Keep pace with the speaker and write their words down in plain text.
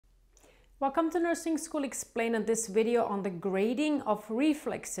Welcome to Nursing School Explained, in this video on the grading of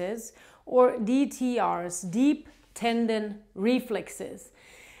reflexes, or DTRs, deep tendon reflexes.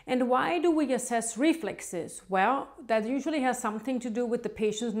 And why do we assess reflexes? Well, that usually has something to do with the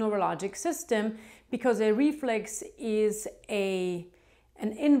patient's neurologic system, because a reflex is an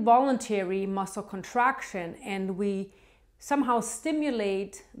involuntary muscle contraction, and we somehow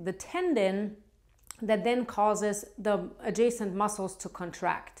stimulate the tendon that then causes the adjacent muscles to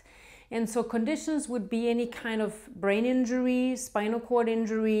contract. And so conditions would be any kind of brain injuries, spinal cord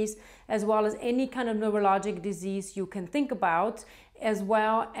injuries, as well as any kind of neurologic disease you can think about, as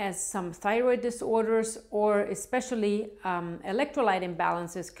well as some thyroid disorders, or especially electrolyte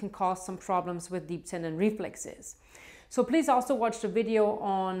imbalances can cause some problems with deep tendon reflexes. So please also watch the video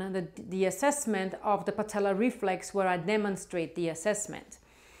on the assessment of the patellar reflex, where I demonstrate the assessment.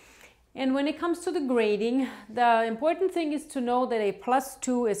 And when it comes to the grading, the important thing is to know that a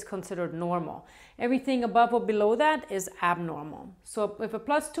 +2 is considered normal. Everything above or below that is abnormal. So if a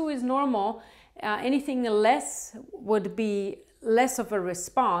 +2 is normal, anything less would be less of a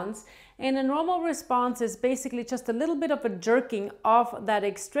response. And a normal response is basically just a little bit of a jerking of that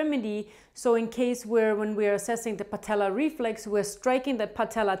extremity. So in case when we're assessing the patellar reflex, we're striking the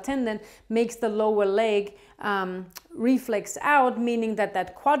patellar tendon, makes the lower leg reflex out, meaning that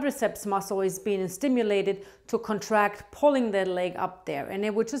that quadriceps muscle is being stimulated to contract, pulling that leg up there. And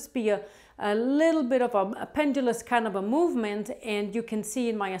it would just be a little bit of a pendulous kind of a movement, and you can see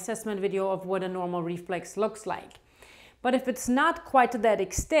in my assessment video of what a normal reflex looks like. But if it's not quite to that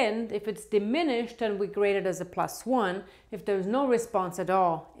extent, if it's diminished, then we grade it as a +1. If there's no response at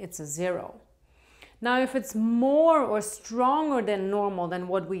all, it's a 0. Now, if it's more or stronger than normal than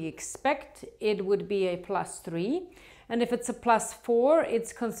what we expect, it would be a +3. And if it's a +4,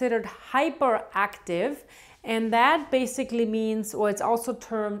 it's considered hyperactive. And that basically means, or it's also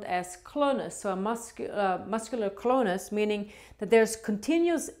termed as clonus, so a muscular clonus, meaning that there's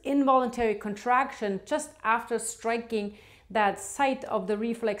continuous involuntary contraction just after striking that site of the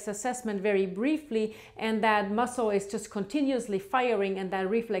reflex assessment very briefly, and that muscle is just continuously firing, and that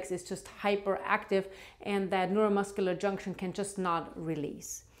reflex is just hyperactive, and that neuromuscular junction can just not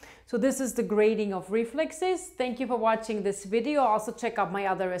release. So this is the grading of reflexes. Thank you for watching this video. Also check out my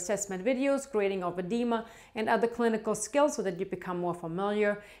other assessment videos, grading of edema and other clinical skills, so that you become more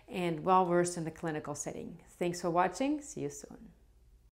familiar and well-versed in the clinical setting. Thanks for watching. See you soon.